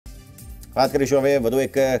વાત કરીશું હવે વધુ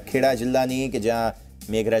એક ખેડા જિલ્લાની કે જ્યાં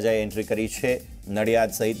મેઘરાજાએ એન્ટ્રી કરી છે।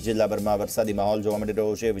 નડિયાદ સહિત જિલ્લાભરમાં વરસાદી માહોલ જોવા મળી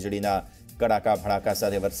રહ્યો છે। વીજળીના કડાકા ભડાકા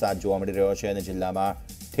સાથે વરસાદ જોવા મળી રહ્યો છે અને જિલ્લામાં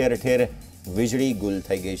ઠેર ઠેર વીજળી ગુલ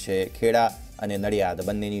થઈ ગઈ છે। ખેડા અને નડિયાદ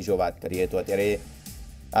બંનેની જો વાત કરીએ તો અત્યારે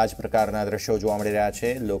આ જ પ્રકારના દ્રશ્યો જોવા મળી રહ્યા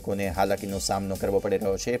છે। લોકોને હાલાકીનો સામનો કરવો પડી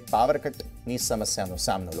રહ્યો છે। પાવર કટની સમસ્યાનો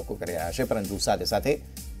સામનો લોકો કરી રહ્યા છે, પરંતુ સાથે સાથે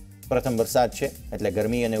પ્રથમ વરસાદ છે એટલે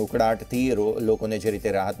ગરમી અને ઉકળાટથી લોકોને જે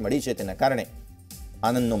રીતે રાહત મળી છે તેના કારણે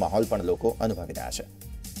આનંદનો માહોલ પણ લોકો અનુભવી રહ્યા છે।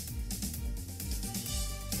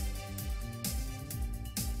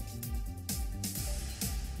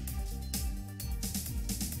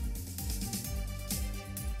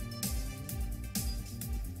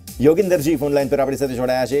 યોગિંદરજી ફોનલાઈન પર આપણી સાથે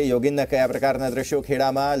જોડાયા છે। યોગિંદર, કયા પ્રકારના દ્રશ્યો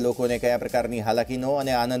ખેડામાં લોકોને કયા પ્રકારની હાલાકીનો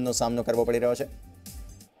અને આનંદનો સામનો કરવો પડી રહ્યો છે?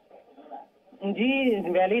 જી,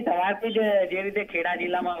 વહેલી સવારથી જ જે રીતે ખેડા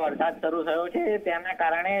જિલ્લામાં વરસાદ શરૂ થયો છે તેના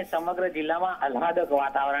કારણે સમગ્ર જિલ્લામાં આહલાદક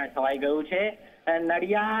વાતાવરણ છવાઈ ગયું છે।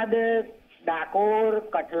 નડિયાદ, ડાકોર,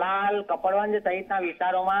 કઠલાલ, કપડવંજ સહિતના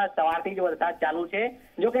વિસ્તારોમાં સવારથી જ વરસાદ ચાલુ છે।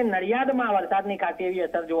 જો કે નડિયાદમાં વરસાદની ખાસી એવી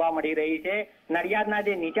અસર જોવા મળી રહી છે। નડિયાદના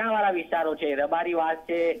જે નીચાણવાળા વિસ્તારો છે, રબારીવાસ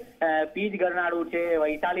છે, પીજ ગરનાળું છે,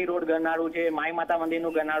 વૈશાલી રોડ ગરનાળું છે, માઈ માતા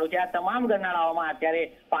મંદિરનું ગરનાળું છે, આ તમામ ગરનાળાઓમાં અત્યારે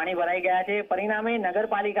પાણી ભરાઈ ગયા છે। પરિણામે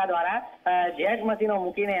નગરપાલિકા દ્વારા જેટ મશીનો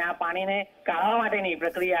મૂકીને આ પાણીને કાઢવા માટેની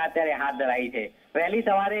પ્રક્રિયા અત્યારે હાથ ધરાઈ છે। વહેલી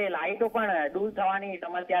સવારે લાઇટો પણ ડૂલ થવાની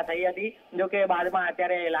સમસ્યા થઈ હતી, જો કે બાદમાં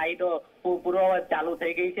અત્યારે લાઇટો પૂર્વવત ચાલુ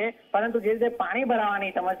થઈ ગઈ છે, પરંતુ જે રીતે પાણી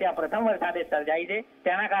ભરાવાની સમસ્યા પ્રથમ વરસાદે સર્જાઈ છે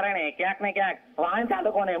તેના કારણે ક્યાંક ને ક્યાંક વાહન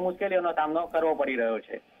ચાલકોને મુશ્કેલીઓનો સામનો કરવો પડી રહ્યો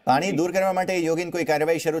છે। પાણી દૂર કરવા માટે યોગીન કોઈ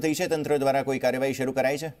કાર્યવાહી શરૂ થઈ છે? તંત્ર દ્વારા કોઈ કાર્યવાહી શરૂ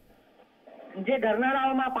કરાઈ છે? જે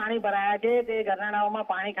ગરનાળાઓમાં પાણી ભરાયા છે તે ગરનાળાઓમાં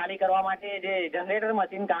પાણી ખાલી કરવા માટે જે જનરેટર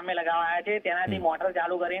મશીન કામે લગાવાયા છે તેનાથી મોટર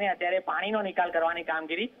ચાલુ કરીને અત્યારે પાણીનો નિકાલ કરવાની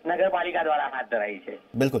કામગીરી નગરપાલિકા દ્વારા હાથ ધરાઈ છે।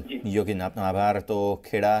 બિલકુલ યોગીન, આપનો આભાર। તો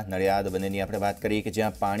ખેડા નડિયાદ બંનેની આપણે વાત કરી કે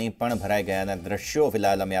જ્યાં પાણી પણ ભરાઈ ગયાના દ્રશ્યો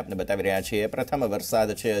ફિલહાલ અમે આપને બતાવી રહ્યા છીએ। પ્રથમ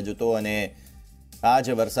વરસાદ છે હજુ તો, અને આ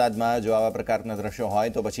જ વરસાદમાં જો આવા પ્રકારના દ્રશ્યો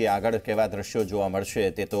હોય તો પછી આગળ કેવા દ્રશ્યો જોવા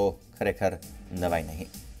મળશે તે તો ખરેખર નવાઈ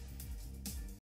નહીં।